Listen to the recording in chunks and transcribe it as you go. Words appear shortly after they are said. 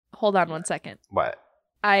hold on 1 second. What?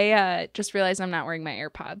 I just realized I'm not wearing my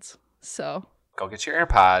AirPods. So Go get your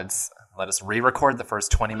AirPods. Let us re-record the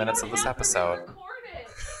first 20 minutes of this episode.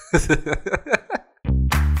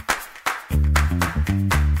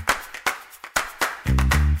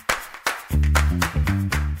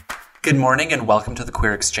 Good morning and welcome to the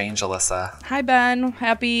Queer Exchange, Alyssa. Hi, Ben.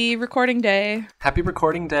 Happy recording day. Happy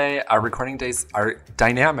recording day. Our recording days are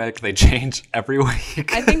dynamic. They change every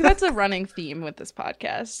week. I think that's a running theme with this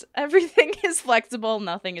podcast. Everything is flexible.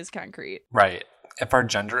 Nothing is concrete. Right. If our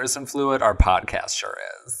gender isn't fluid, our podcast sure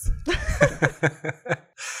is.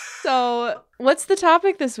 So what's the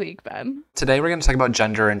topic this week, Ben? Today we're going to talk about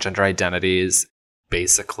gender and gender identities.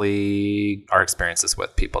 Basically, our experiences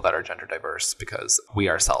with people that are gender diverse, because we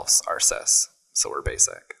ourselves are cis, so we're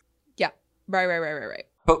basic. Yeah. Right.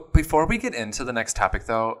 But before we get into the next topic,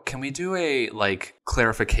 though, can we do a,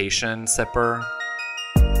 clarification sipper?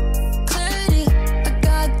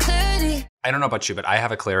 I don't know about you, but I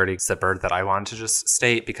have a clarity sipper that I wanted to just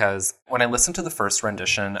state, because when I listened to the first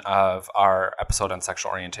rendition of our episode on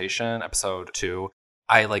sexual orientation, episode 2,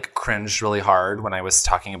 I cringed really hard when I was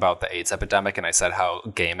talking about the AIDS epidemic, and I said how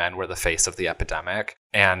gay men were the face of the epidemic,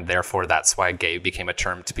 and therefore that's why gay became a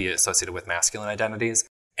term to be associated with masculine identities.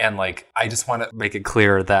 And I just want to make it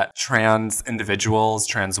clear that trans individuals,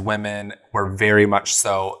 trans women were very much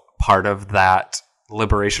so part of that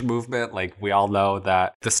liberation movement. We all know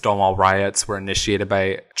that the Stonewall riots were initiated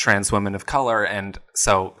by trans women of color, and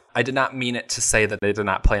so I did not mean it to say that they did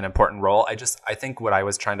not play an important role. I think what I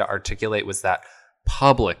was trying to articulate was that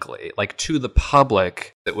publicly, to the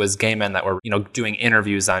public, it was gay men that were, doing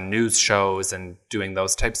interviews on news shows and doing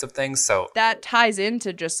those types of things. So that ties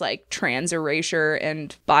into just trans erasure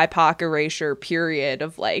and BIPOC erasure period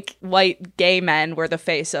of white gay men were the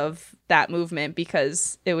face of that movement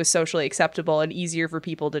because it was socially acceptable and easier for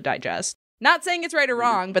people to digest. Not saying it's right or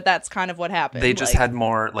wrong, but that's kind of what happened. They just had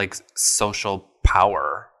more social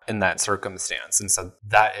power in that circumstance. And so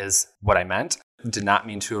that is what I meant. Did not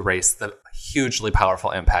mean to erase the hugely powerful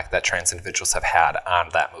impact that trans individuals have had on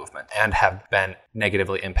that movement and have been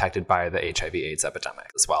negatively impacted by the HIV/AIDS epidemic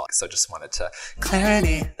as well. So just wanted to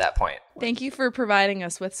clarity that point. Thank you for providing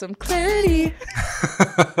us with some clarity.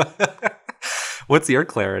 What's your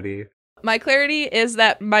clarity? My clarity is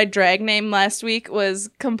that my drag name last week was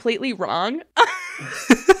completely wrong.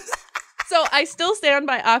 So I still stand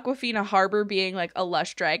by Aquafina Harbor being a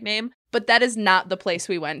lush drag name, but that is not the place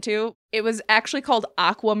we went to. It was actually called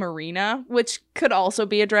Aqua Marina, which could also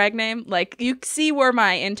be a drag name. You see where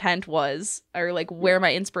my intent was, or where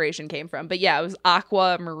my inspiration came from. But yeah, it was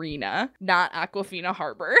Aqua Marina, not Aquafina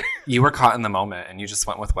Harbor. You were caught in the moment and you just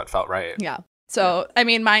went with what felt right. Yeah. So, I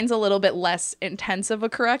mean, mine's a little bit less intense of a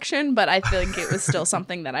correction, but I think it was still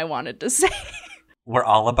something that I wanted to say. We're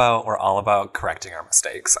all about correcting our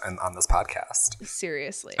mistakes on this podcast.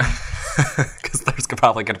 Seriously. Because there's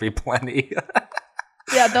probably going to be plenty.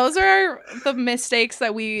 Yeah, those are the mistakes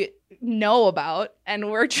that we know about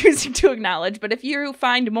and we're choosing to acknowledge. But if you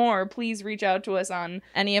find more, please reach out to us on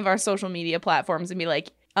any of our social media platforms and be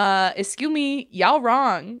like, excuse me, y'all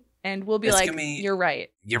wrong. And we'll be you're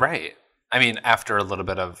right. You're right. I mean, after a little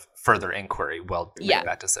bit of further inquiry, we'll make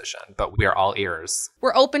that decision. But we are all ears.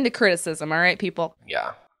 We're open to criticism, all right, people?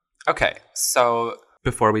 Yeah. Okay, so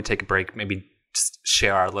before we take a break, maybe just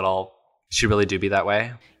share our little She Really Do Be That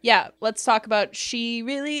Way. Yeah, let's talk about She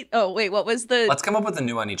Really... Oh, wait, what was the... Let's come up with a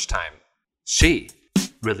new one each time. She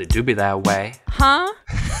Really Do Be That Way. Huh?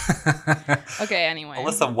 Okay, anyway.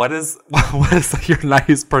 Alyssa, what is your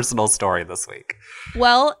nice personal story this week?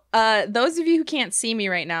 Well, those of you who can't see me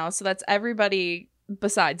right now, so that's everybody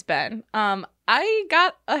besides Ben, I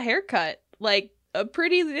got a haircut, a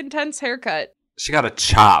pretty intense haircut. She got a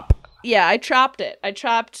chop. Yeah, I chopped it. I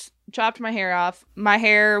chopped my hair off. My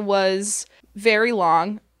hair was very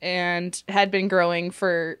long and had been growing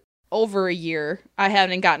for over a year. I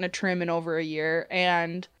hadn't gotten a trim in over a year,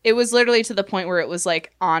 and it was literally to the point where it was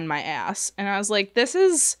on my ass, and I was like, this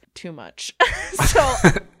is too much. So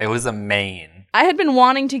it was a mane. I had been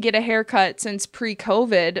wanting to get a haircut since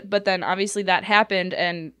pre-COVID, but then obviously that happened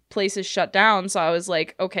and places shut down. So I was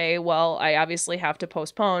like, okay, well, I obviously have to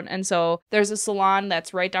postpone. And so there's a salon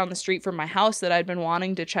that's right down the street from my house that I'd been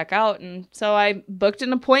wanting to check out. And so I booked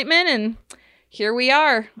an appointment and here we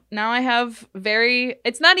are. Now I have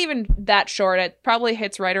it's not even that short. It probably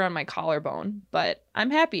hits right around my collarbone, but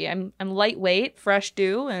I'm happy. I'm lightweight, fresh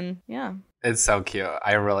dew, and yeah. It's so cute.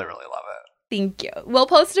 I really, really love it. Thank you. We'll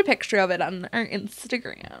post a picture of it on our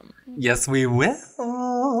Instagram. Yes, we will.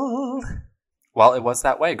 Well, it was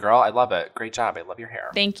that way, girl. I love it. Great job. I love your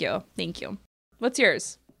hair. Thank you. What's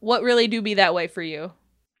yours? What really do be that way for you?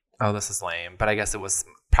 Oh, this is lame. But I guess it was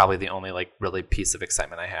probably the only like really piece of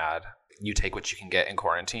excitement I had. You take what you can get in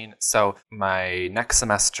quarantine. So my next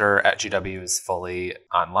semester at GW is fully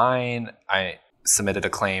online. I submitted a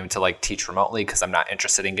claim to like teach remotely because I'm not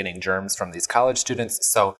interested in getting germs from these college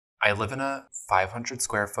students. So I live in a 500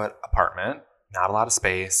 square foot apartment, not a lot of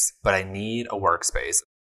space, but I need a workspace.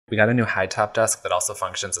 We got a new high top desk that also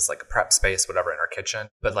functions as like a prep space, whatever, in our kitchen.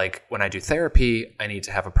 But like when I do therapy, I need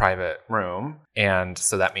to have a private room. And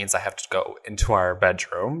so that means I have to go into our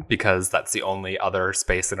bedroom because that's the only other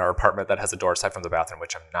space in our apartment that has a door aside from the bathroom,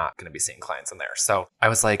 which I'm not going to be seeing clients in there. So I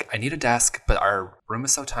was like, I need a desk, but our room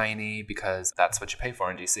is so tiny because that's what you pay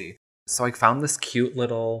for in DC. So I found this cute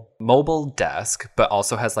little mobile desk, but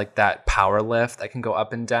also has like that power lift that can go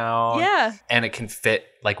up and down. Yeah. And it can fit,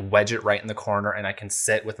 like wedge it right in the corner, and I can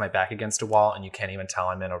sit with my back against a wall and you can't even tell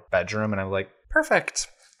I'm in a bedroom. And I'm like, perfect.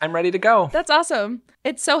 I'm ready to go. That's awesome.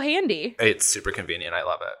 It's so handy. It's super convenient. I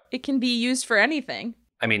love it. It can be used for anything.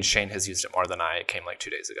 I mean, Shane has used it more than I. It came like 2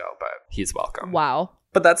 days ago, but he's welcome. Wow.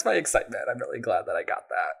 But that's my excitement. I'm really glad that I got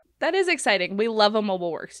that. That is exciting. We love a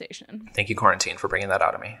mobile workstation. Thank you, Quarantine, for bringing that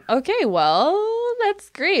out of me. Okay, well,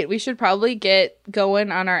 that's great. We should probably get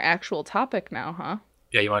going on our actual topic now, huh?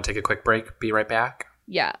 Yeah, you want to take a quick break? Be right back?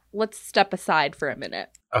 Yeah, let's step aside for a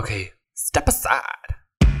minute. Okay, step aside.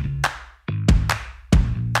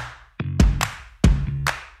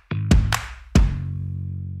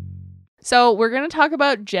 So we're going to talk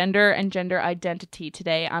about gender and gender identity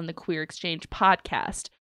today on the Queer Exchange podcast.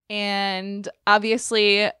 And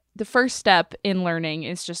obviously, the first step in learning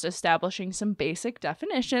is just establishing some basic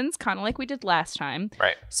definitions, kind of like we did last time.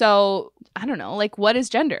 Right. So, I don't know, like, what is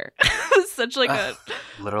gender? Such like a...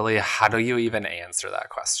 Literally, how do you even answer that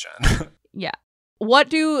question? Yeah. What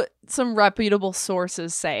do some reputable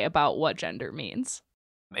sources say about what gender means?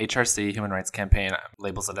 HRC, Human Rights Campaign,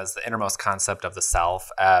 labels it as the innermost concept of the self,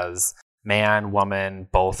 as man, woman,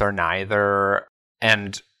 both or neither.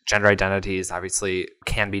 And gender identities obviously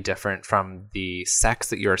can be different from the sex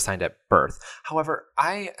that you're assigned at birth. However,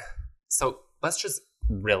 so let's just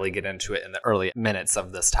really get into it in the early minutes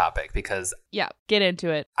of this topic because... Yeah, get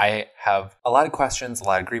into it. I have a lot of questions, a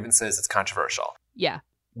lot of grievances. It's controversial. Yeah.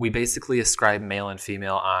 We basically ascribe male and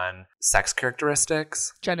female on sex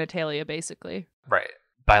characteristics. Genitalia, basically. Right.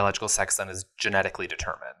 Biological sex then is genetically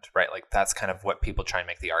determined, right? Like that's kind of what people try and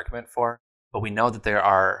make the argument for. But we know that there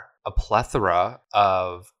are a plethora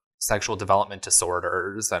of sexual development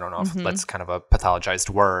disorders. I don't know if that's kind of a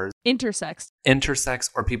pathologized word. Intersex,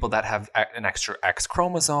 or people that have an extra X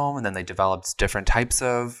chromosome and then they developed different types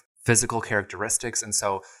of physical characteristics. And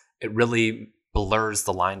so it really blurs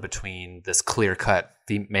the line between this clear-cut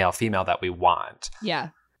male-female that we want. Yeah.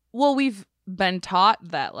 Well, we've been taught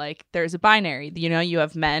that like there's a binary. You know, you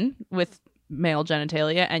have men with male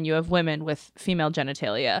genitalia and you have women with female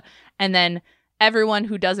genitalia. And then everyone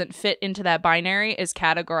who doesn't fit into that binary is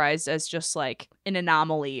categorized as just like an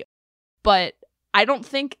anomaly. But I don't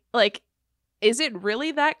think like, is it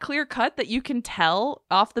really that clear cut that you can tell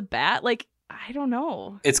off the bat? Like, I don't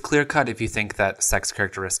know. It's clear cut if you think that sex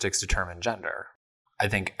characteristics determine gender. I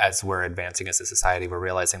think as we're advancing as a society, we're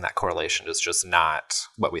realizing that correlation is just not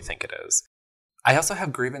what we think it is. I also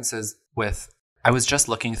have grievances with, I was just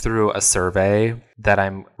looking through a survey that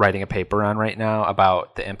I'm writing a paper on right now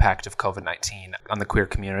about the impact of COVID-19 on the queer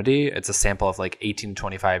community. It's a sample of like 18 to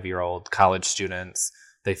 25-year-old college students.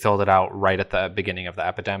 They filled it out right at the beginning of the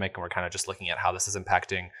epidemic, and we're kind of just looking at how this is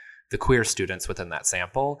impacting the queer students within that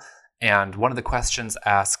sample. And one of the questions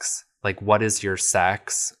asks, like, what is your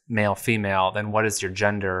sex, male, female? Then what is your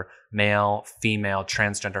gender, male, female,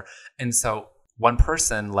 transgender? And so one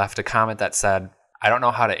person left a comment that said, I don't know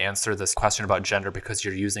how to answer this question about gender because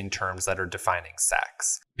you're using terms that are defining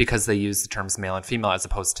sex, because they use the terms male and female as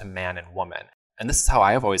opposed to man and woman. And this is how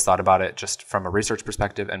I have always thought about it, just from a research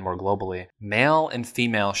perspective and more globally. Male and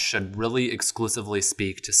female should really exclusively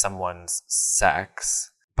speak to someone's sex,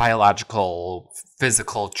 biological,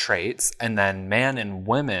 physical traits, and then man and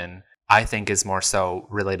women, I think, is more so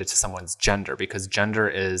related to someone's gender, because gender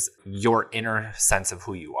is your inner sense of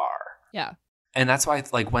who you are. Yeah. And that's why,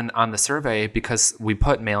 like, when on the survey, because we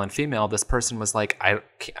put male and female, this person was like,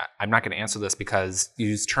 I'm not going to answer this because you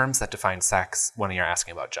use terms that define sex when you're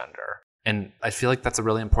asking about gender. And I feel like that's a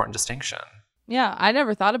really important distinction. Yeah, I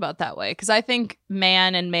never thought about that way, because I think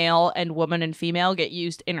man and male and woman and female get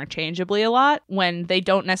used interchangeably a lot when they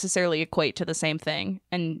don't necessarily equate to the same thing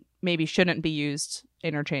and maybe shouldn't be used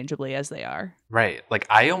interchangeably as they are. Right. Like,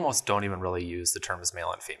 I almost don't even really use the terms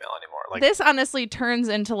male and female anymore. Like, this honestly turns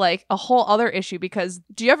into like a whole other issue, because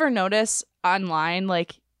do you ever notice online,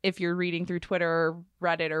 like if you're reading through Twitter or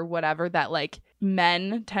Reddit or whatever, that like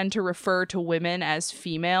men tend to refer to women as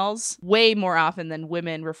females way more often than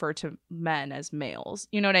women refer to men as males.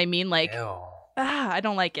 You know what I mean? Like, Ew. I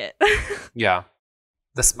don't like it. Yeah.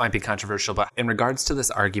 This might be controversial, but in regards to this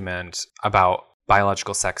argument about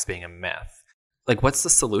biological sex being a myth, like, what's the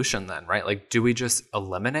solution then, right? Like, do we just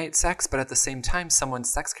eliminate sex? But at the same time, someone's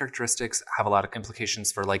sex characteristics have a lot of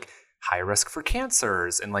implications for, like, high risk for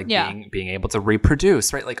cancers and, like, being able to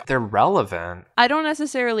reproduce, right? Like, they're relevant. I don't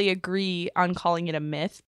necessarily agree on calling it a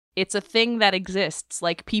myth. It's a thing that exists.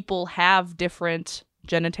 Like, people have different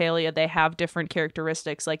genitalia. They have different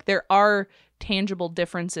characteristics. Like, there are tangible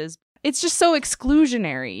differences. It's just so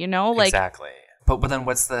exclusionary, you know? Like, exactly. But then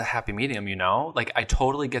what's the happy medium, you know? Like, I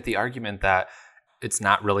totally get the argument that it's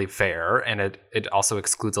not really fair, and it also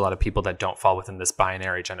excludes a lot of people that don't fall within this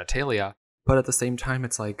binary genitalia. But at the same time,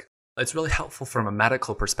 it's like, it's really helpful from a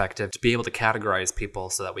medical perspective to be able to categorize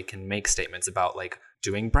people so that we can make statements about, like,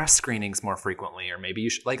 doing breast screenings more frequently, or maybe you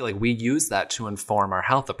should, like we use that to inform our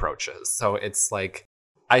health approaches. So it's like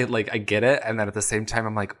I get it, and then at the same time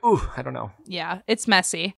I'm like, ooh, I don't know. Yeah, it's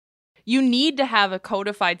messy. You need to have a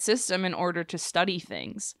codified system in order to study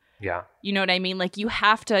things. Yeah. You know what I mean? Like, you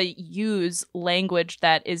have to use language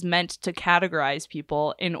that is meant to categorize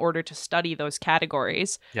people in order to study those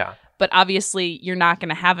categories. Yeah. But obviously, you're not going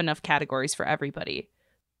to have enough categories for everybody.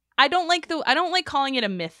 I don't like calling it a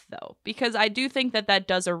myth, though, because I do think that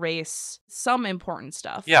does erase some important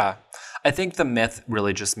stuff. Yeah. I think the myth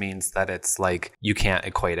really just means that it's like you can't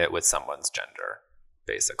equate it with someone's gender,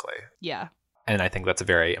 basically. Yeah. And I think that's a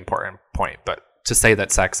very important point. But to say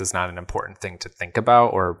that sex is not an important thing to think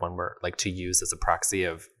about, or when we're like to use as a proxy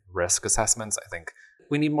of risk assessments, I think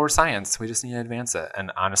we need more science. We just need to advance it.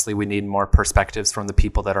 And honestly, we need more perspectives from the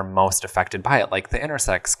people that are most affected by it, like the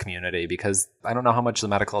intersex community, because I don't know how much the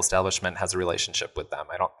medical establishment has a relationship with them.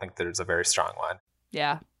 I don't think there's a very strong one.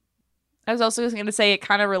 Yeah. I was also going to say it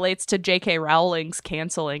kind of relates to J.K. Rowling's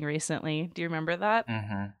canceling recently. Do you remember that?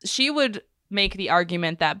 Mm-hmm. She would make the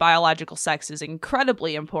argument that biological sex is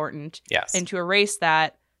incredibly important. Yes. And to erase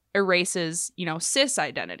that erases, cis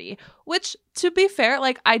identity, which, to be fair,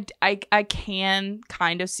 like I can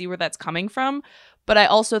kind of see where that's coming from, but I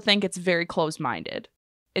also think it's very closed-minded.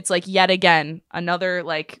 It's like, yet again, another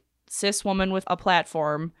like cis woman with a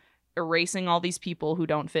platform erasing all these people who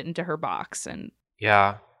don't fit into her box. And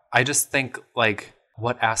yeah, I just think, like,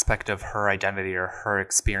 what aspect of her identity or her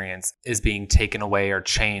experience is being taken away or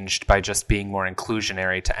changed by just being more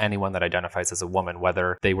inclusionary to anyone that identifies as a woman,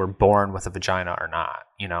 whether they were born with a vagina or not,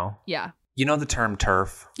 you know? Yeah. You know the term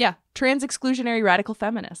TERF? Yeah. Trans exclusionary radical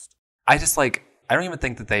feminist. I don't even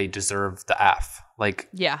think that they deserve the F. Like,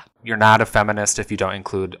 yeah, you're not a feminist if you don't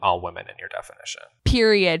include all women in your definition.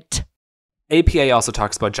 Period. APA also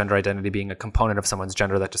talks about gender identity being a component of someone's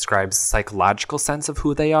gender that describes psychological sense of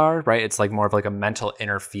who they are, right? It's like more of like a mental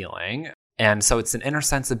inner feeling. And so it's an inner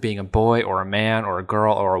sense of being a boy or a man or a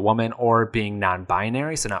girl or a woman, or being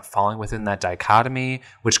non-binary, so not falling within that dichotomy,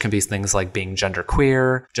 which can be things like being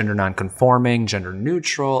genderqueer, gender non-conforming, gender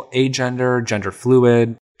neutral, agender, gender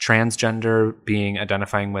fluid, transgender, being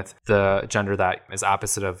identifying with the gender that is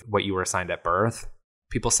opposite of what you were assigned at birth.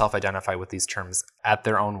 People self-identify with these terms at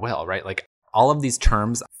their own will, right? Like, all of these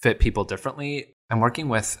terms fit people differently. I'm working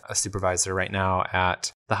with a supervisor right now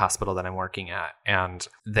at the hospital that I'm working at, and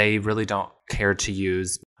they really don't care to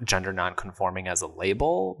use gender non-conforming as a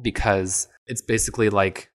label, because it's basically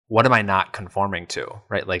like, what am I not conforming to,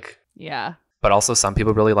 right? Like, yeah. But also some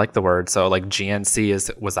people really like the word. So like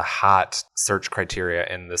GNC was a hot search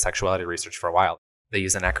criteria in the sexuality research for a while. They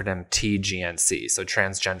use an acronym TGNC, so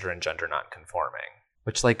transgender and gender non-conforming.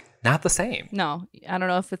 Which, like, not the same. No, I don't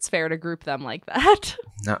know if it's fair to group them like that.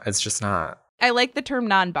 No, it's just not. I like the term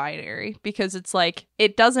non-binary because it's like,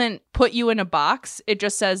 it doesn't put you in a box. It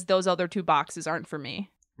just says those other two boxes aren't for me.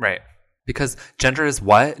 Right. Because gender is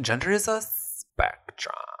what? Gender is a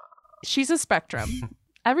spectrum. She's a spectrum.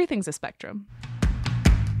 Everything's a spectrum.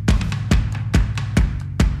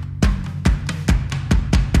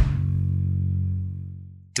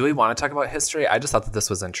 Do we want to talk about history? I just thought that this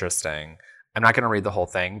was interesting. I'm not going to read the whole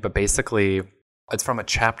thing, but basically it's from a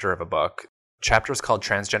chapter of a book. The chapter is called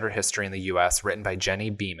Transgender History in the U.S., written by Jenny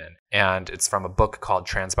Beeman, and it's from a book called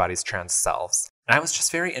Trans Bodies, Trans Selves. And I was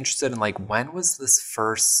just very interested in, like, when was this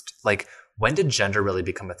first, like, when did gender really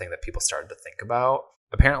become a thing that people started to think about?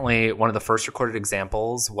 Apparently, one of the first recorded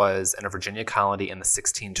examples was in a Virginia colony in the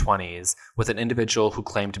 1620s with an individual who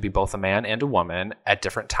claimed to be both a man and a woman at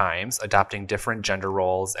different times, adopting different gender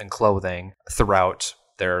roles and clothing throughout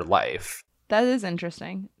their life. That is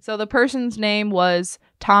interesting. So the person's name was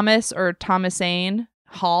Thomas or Thomasine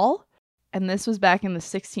Hall, and this was back in the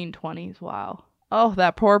 1620s. Wow. Oh,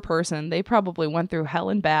 that poor person. They probably went through hell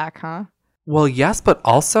and back, huh? Well, yes, but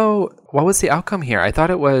also, what was the outcome here? I thought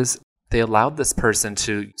it was they allowed this person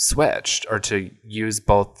to switch or to use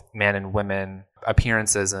both man and women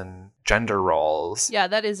appearances and gender roles. Yeah,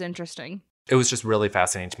 that is interesting. It was just really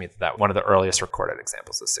fascinating to me that one of the earliest recorded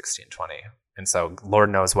examples is 1620. And so Lord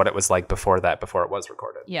knows what it was like before that, before it was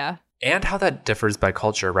recorded. Yeah. And how that differs by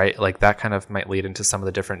culture, right? Like that kind of might lead into some of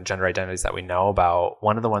the different gender identities that we know about.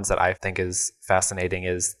 One of the ones that I think is fascinating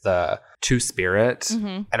is the two-spirit.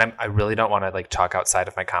 Mm-hmm. And I really don't want to like talk outside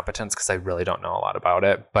of my competence because I really don't know a lot about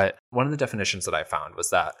it. But one of the definitions that I found was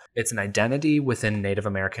that it's an identity within Native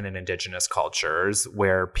American and indigenous cultures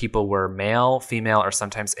where people were male, female, or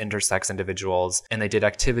sometimes intersex individuals, and they did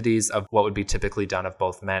activities of what would be typically done of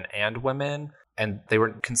both men and women. And they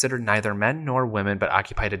were considered neither men nor women, but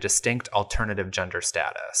occupied a distinct alternative gender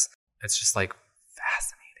status. It's just like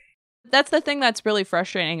fascinating. That's the thing that's really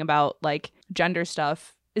frustrating about like gender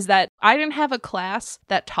stuff is that I didn't have a class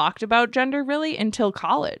that talked about gender really until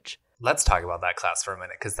college. Let's talk about that class for a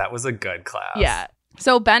minute because that was a good class. Yeah.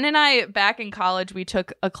 So Ben and I, back in college, we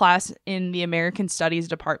took a class in the American Studies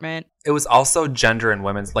department. It was also gender and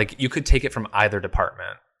women's. Like you could take it from either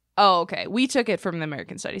department. Oh, okay. We took it from the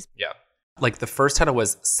American Studies. Yeah. Like the first title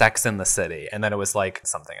was Sex in the City, and then it was like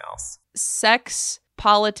something else. Sex,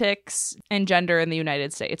 politics, and gender in the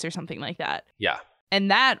United States or something like that. Yeah. And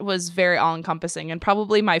that was very all-encompassing and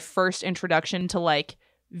probably my first introduction to like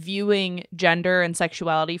viewing gender and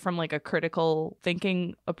sexuality from like a critical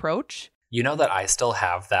thinking approach. You know that I still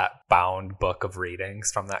have that bound book of readings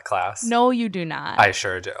from that class? No, you do not. I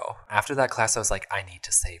sure do. After that class, I was like, I need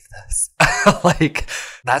to save this. Like,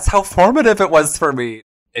 that's how formative it was for me.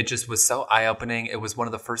 It just was so eye-opening. It was one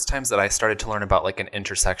of the first times that I started to learn about like an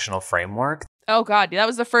intersectional framework. Oh God, that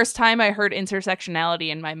was the first time I heard intersectionality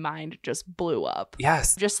and my mind just blew up.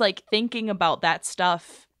 Yes. Just like thinking about that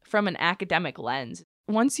stuff from an academic lens.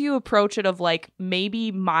 Once you approach it of like,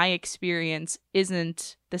 maybe my experience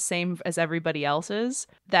isn't the same as everybody else's,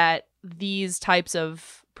 that these types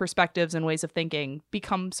of perspectives and ways of thinking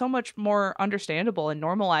become so much more understandable and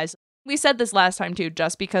normalized. We said this last time too,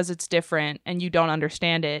 just because it's different and you don't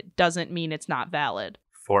understand it doesn't mean it's not valid.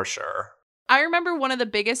 For sure. I remember one of the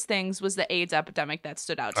biggest things was the AIDS epidemic that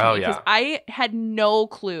stood out to me because yeah. I had no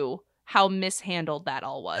clue how mishandled that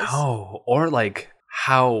all was. No, or like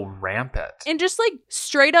how rampant. And just like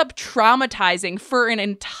straight up traumatizing for an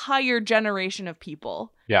entire generation of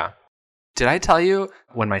people. Yeah. Did I tell you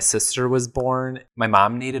when my sister was born, my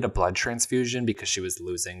mom needed a blood transfusion because she was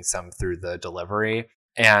losing some through the delivery?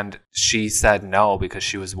 And she said no because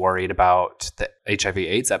she was worried about the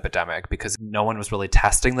HIV/AIDS epidemic because no one was really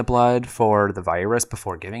testing the blood for the virus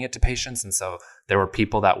before giving it to patients. And so there were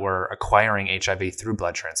people that were acquiring HIV through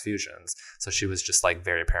blood transfusions. So she was just like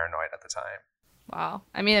very paranoid at the time. Wow.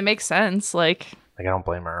 I mean, it makes sense. Like I don't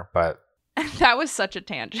blame her, but that was such a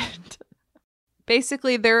tangent.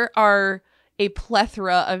 Basically, there are a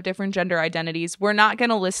plethora of different gender identities. We're not going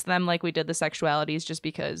to list them like we did the sexualities just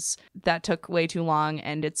because that took way too long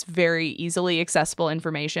and it's very easily accessible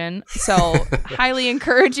information. So highly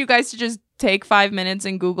encourage you guys to just take 5 minutes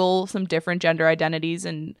and Google some different gender identities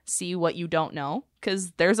and see what you don't know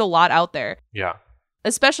because there's a lot out there. Yeah.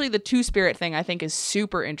 Especially the two-spirit thing I think is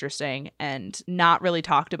super interesting and not really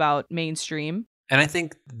talked about mainstream. And I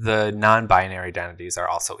think the non-binary identities are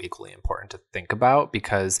also equally important to think about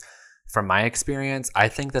because from my experience, I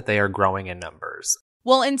think that they are growing in numbers.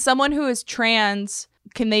 Well, in someone who is trans,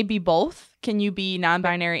 can they be both? Can you be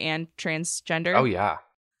non-binary and transgender? Oh, yeah.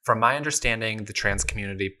 From my understanding, the trans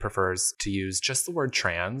community prefers to use just the word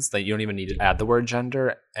trans, that you don't even need to add the word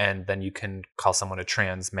gender, and then you can call someone a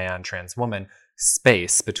trans man, trans woman,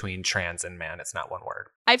 space between trans and man. It's not one word.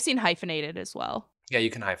 I've seen hyphenated as well. Yeah, you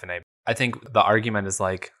can hyphenate. I think the argument is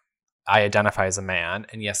like, I identify as a man,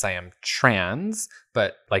 and yes, I am trans,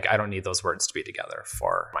 but like I don't need those words to be together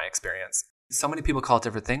for my experience. So many people call it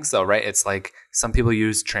different things though, right? It's like some people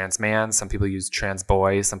use trans man, some people use trans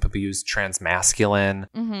boy, some people use trans masculine.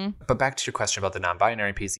 Mm-hmm. But back to your question about the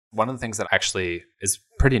non-binary piece, one of the things that actually is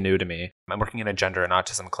pretty new to me, I'm working in a gender and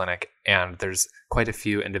autism clinic, and there's quite a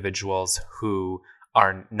few individuals who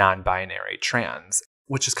are non-binary trans,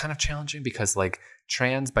 which is kind of challenging because like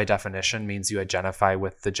trans by definition means you identify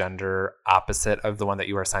with the gender opposite of the one that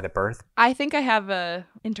you were assigned at birth. I think I have a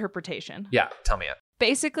interpretation. Yeah, tell me it.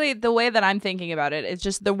 Basically, the way that I'm thinking about it is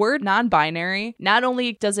just the word non-binary. Not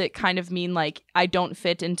only does it kind of mean like I don't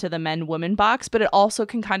fit into the men-women box, but it also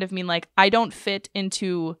can kind of mean like I don't fit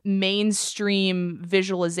into mainstream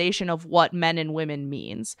visualization of what men and women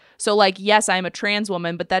means. So like, yes, I'm a trans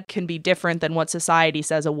woman, but that can be different than what society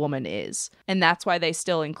says a woman is. And that's why they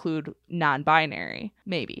still include non-binary.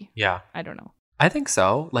 Maybe. Yeah. I don't know. I think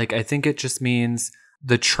so. Like, I think it just means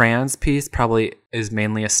the trans piece probably is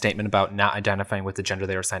mainly a statement about not identifying with the gender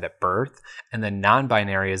they were assigned at birth. And then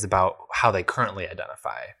non-binary is about how they currently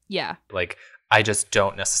identify. Yeah. Like, I just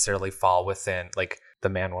don't necessarily fall within like the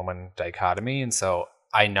man-woman dichotomy. And so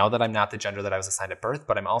I know that I'm not the gender that I was assigned at birth,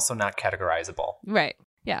 but I'm also not categorizable. Right.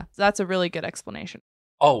 Yeah. That's a really good explanation.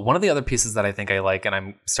 Oh, one of the other pieces that I think I like, and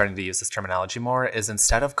I'm starting to use this terminology more, is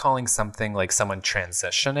instead of calling something like someone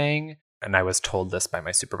transitioning, and I was told this by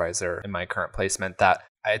my supervisor in my current placement, that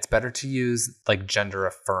it's better to use like gender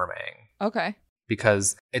affirming. Okay.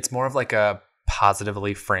 Because it's more of like a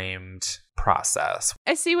positively framed process.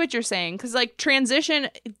 I see what you're saying, because like transition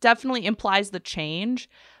definitely implies the change,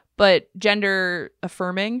 but gender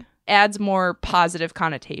affirming adds more positive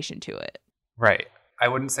connotation to it. Right. I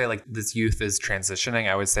wouldn't say like this youth is transitioning.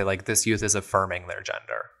 I would say like this youth is affirming their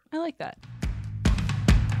gender. I like that.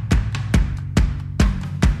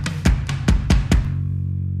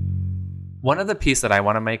 One of the pieces that I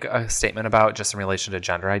want to make a statement about just in relation to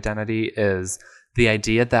gender identity is the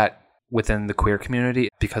idea that within the queer community,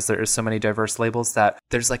 because there is so many diverse labels, that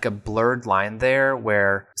there's like a blurred line there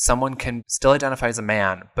where someone can still identify as a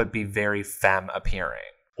man, but be very femme appearing.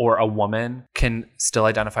 Or a woman can still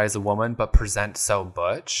identify as a woman, but present so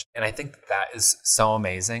butch. And I think that is so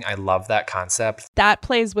amazing. I love that concept. That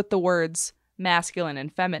plays with the words masculine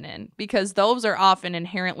and feminine, because those are often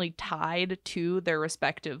inherently tied to their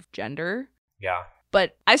respective gender. Yeah.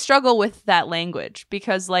 But I struggle with that language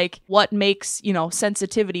because, like, what makes,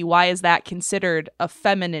 sensitivity? Why is that considered a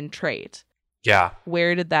feminine trait? Yeah.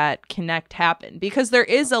 Where did that connect happen? Because there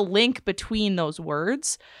is a link between those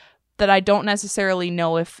words that I don't necessarily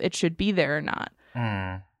know if it should be there or not.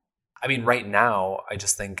 I mean, right now, I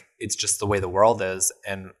just think it's just the way the world is.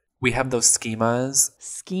 And we have those schemas.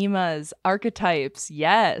 Schemas, archetypes,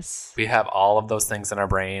 yes. We have all of those things in our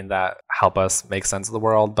brain that help us make sense of the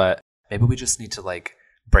world. But maybe we just need to like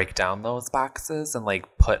break down those boxes and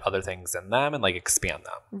like put other things in them and like expand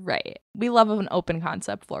them. Right. We love an open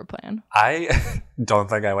concept floor plan. I don't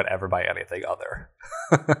think I would ever buy anything other.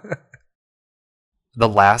 The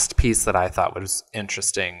last piece that I thought was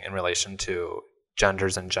interesting in relation to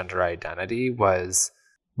genders and gender identity was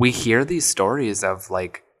we hear these stories of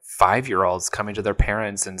like 5-year-olds coming to their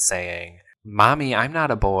parents and saying, "Mommy, I'm not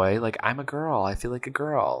a boy. Like, I'm a girl. I feel like a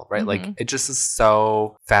girl." Right? Mm-hmm. Like, it just is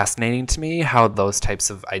so fascinating to me how those types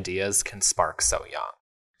of ideas can spark so young.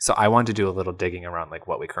 So I wanted to do a little digging around like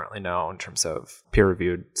what we currently know in terms of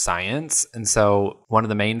peer-reviewed science. And so one of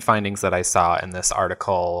the main findings that I saw in this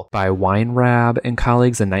article by Weinrab and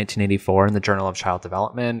colleagues in 1984 in the Journal of Child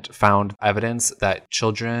Development found evidence that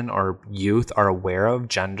children or youth are aware of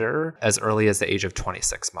gender as early as the age of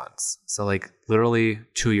 26 months. So like literally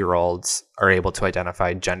 2-year-olds are able to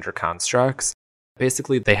identify gender constructs.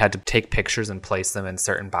 Basically, they had to take pictures and place them in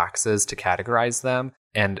certain boxes to categorize them.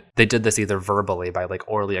 And they did this either verbally by like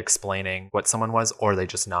orally explaining what someone was, or they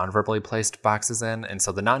just non-verbally placed boxes in. And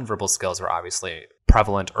so the non-verbal skills were obviously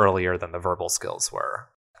prevalent earlier than the verbal skills were.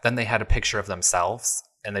 Then they had a picture of themselves,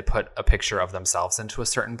 and they put a picture of themselves into a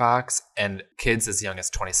certain box. And kids as young as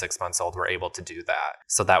 26 months old were able to do that.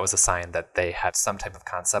 So that was a sign that they had some type of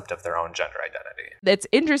concept of their own gender identity. It's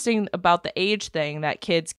interesting about the age thing that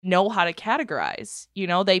kids know how to categorize.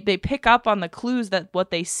 They pick up on the clues that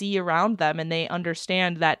what they see around them, and they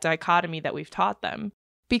understand that dichotomy that we've taught them.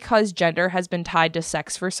 Because gender has been tied to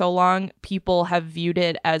sex for so long, people have viewed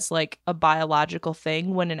it as like a biological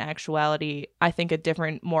thing, when in actuality, I think a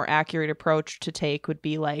different, more accurate approach to take would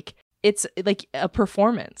be like, it's like a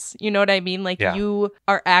performance. You know what I mean? Like, yeah. You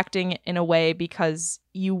are acting in a way because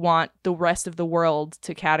you want the rest of the world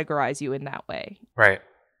to categorize you in that way. Right.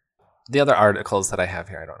 The other articles that I have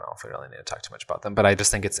here, I don't know if we really need to talk too much about them, but I just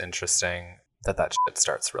think it's interesting that shit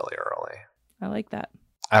starts really early. I like that.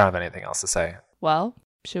 I don't have anything else to say. Well,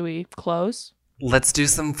 should we close? Let's do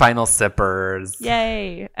some final sippers.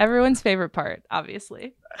 Yay. Everyone's favorite part,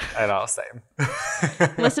 obviously. I know, same.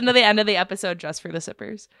 Listen to the end of the episode just for the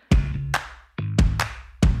sippers.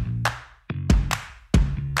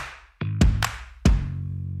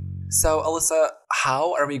 So, Alyssa,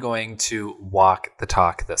 how are we going to walk the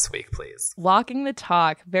talk this week, please? Walking the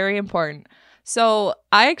talk, very important. So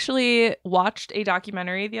I actually watched a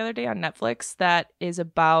documentary the other day on Netflix that is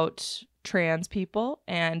about trans people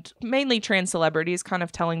and mainly trans celebrities kind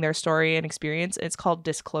of telling their story and experience. It's called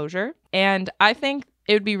Disclosure. And I think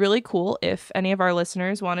it would be really cool if any of our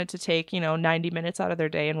listeners wanted to take, 90 minutes out of their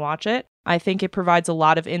day and watch it. I think it provides a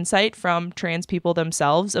lot of insight from trans people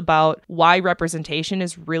themselves about why representation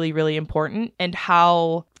is really, really important and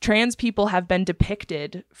how trans people have been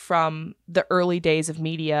depicted from the early days of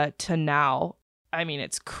media to now. I mean,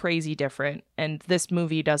 it's crazy different. And this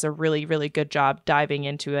movie does a really, really good job diving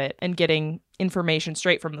into it and getting information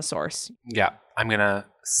straight from the source. Yeah, I'm going to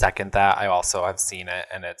second that. I also have seen it,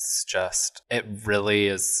 and it's just, it really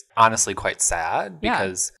is honestly quite sad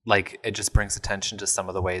because it just brings attention to some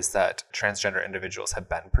of the ways that transgender individuals have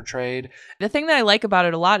been portrayed. The thing that I like about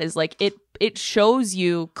it a lot is it shows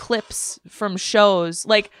you clips from shows.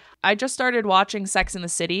 Like, I just started watching Sex and the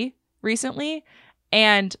City recently,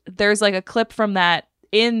 and there's a clip from that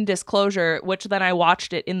in Disclosure, which then I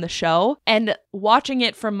watched it in the show. And watching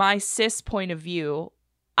it from my cis point of view,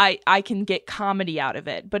 I can get comedy out of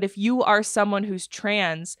it. But if you are someone who's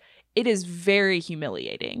trans, it is very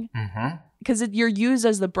humiliating. Because you're used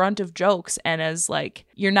as the brunt of jokes and as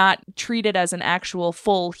you're not treated as an actual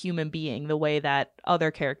full human being the way that other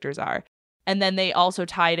characters are. And then they also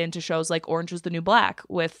tie it into shows like Orange is the New Black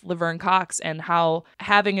with Laverne Cox, and how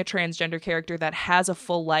having a transgender character that has a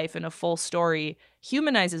full life and a full story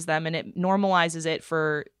humanizes them, and it normalizes it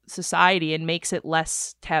for society and makes it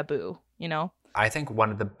less taboo, I think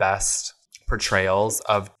one of the best portrayals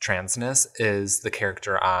of transness is the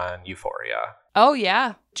character on Euphoria. Oh,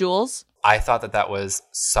 yeah. Jules. I thought that was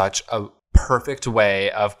such a perfect way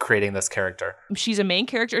of creating this character. She's a main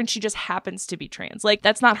character and she just happens to be trans.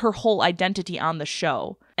 That's not her whole identity on the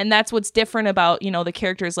show. And that's what's different about, the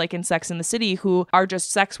characters in Sex and the City who are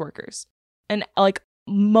just sex workers. And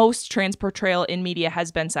most trans portrayal in media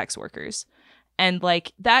has been sex workers. And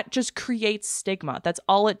that just creates stigma. That's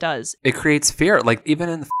all it does. It creates fear. Even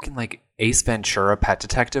in the fucking Ace Ventura: Pet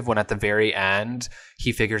Detective, when at the very end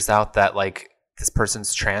he figures out that this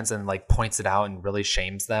person's trans and points it out and really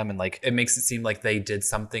shames them, and it makes it seem like they did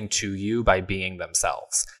something to you by being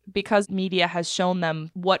themselves. Because media has shown them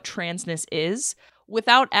what transness is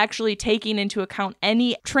without actually taking into account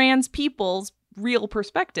any trans people's real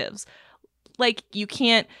perspectives. You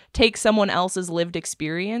can't take someone else's lived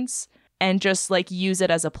experience and just use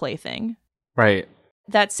it as a plaything. Right.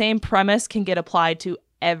 That same premise can get applied to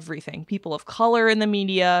everything. People of color in the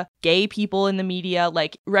media, gay people in the media,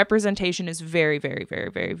 representation is very, very,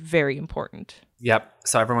 very, very, very important. Yep.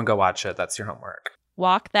 So everyone go watch it. That's your homework.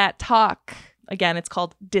 Walk that talk. Again, it's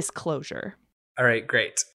called Disclosure. All right,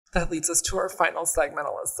 great. That leads us to our final segment,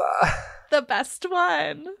 Alyssa. The best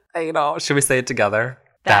one. I know. Should we say it together?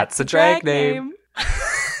 That's a drag name.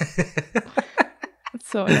 It's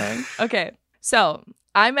so annoying. Okay. So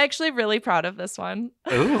I'm actually really proud of this one.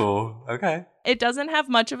 Ooh, okay. It doesn't have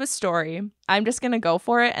much of a story. I'm just going to go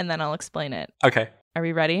for it and then I'll explain it. Okay. Are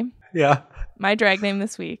we ready? Yeah. My drag name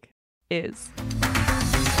this week is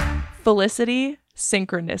Felicity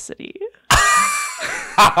Synchronicity.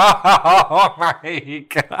 Oh my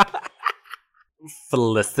God.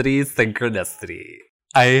 Felicity Synchronicity.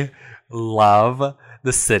 I love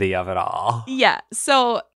the city of it all. Yeah.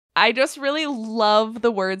 So I just really love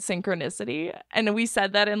the word synchronicity. And we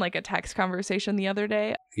said that in a text conversation the other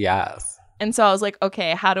day. Yes. And so I was like,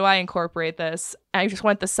 okay, how do I incorporate this? I just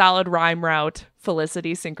went the solid rhyme route,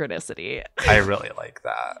 Felicity Synchronicity. I really like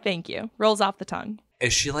that. Thank you. Rolls off the tongue.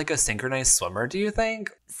 Is she a synchronized swimmer, do you think?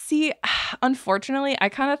 See, unfortunately, I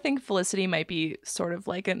kind of think Felicity might be sort of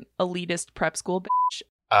an elitist prep school bitch.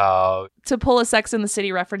 Oh. To pull a Sex and the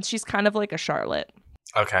City reference, she's kind of like a Charlotte.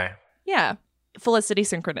 Okay. Yeah. Felicity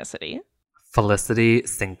Synchronicity. Felicity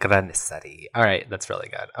Synchronicity. All right, that's really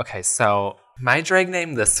good. Okay, so my drag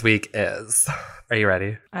name this week is... Are you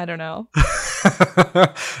ready? I don't know.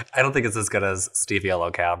 I don't think it's as good as Stevie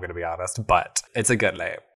L.O.K., I'm going to be honest, but it's a good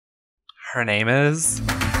name. Her name is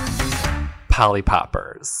Polly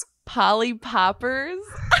Poppers. Polly Poppers?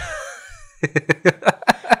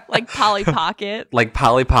 Like Polly Pocket? Like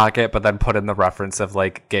Polly Pocket, but then put in the reference of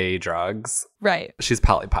gay drugs. Right. She's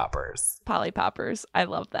Polly Poppers. Polly Poppers. I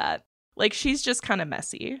love that. She's just kind of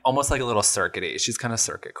messy. Almost like a little circuity. She's kind of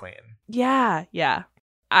circuit queen. Yeah, yeah.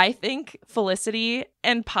 I think Felicity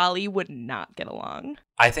and Polly would not get along.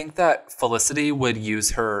 I think that Felicity would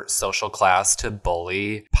use her social class to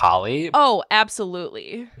bully Polly. Oh,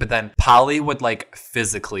 absolutely. But then Polly would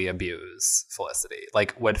physically abuse Felicity,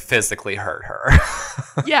 would physically hurt her.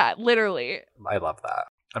 Yeah, literally. I love that.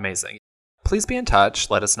 Amazing. Please be in touch.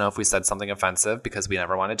 Let us know if we said something offensive because we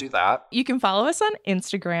never want to do that. You can follow us on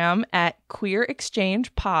Instagram at Queer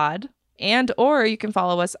Exchange Pod, or you can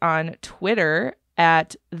follow us on Twitter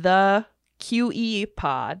at the QE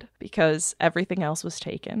pod because everything else was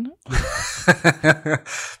taken.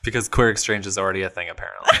 Because Queer Exchange is already a thing,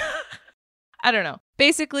 apparently. I don't know.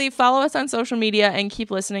 Basically, follow us on social media and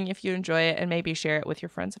keep listening if you enjoy it, and maybe share it with your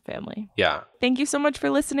friends and family. Yeah. Thank you so much for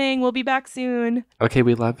listening. We'll be back soon. Okay,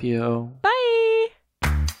 we love you. Bye.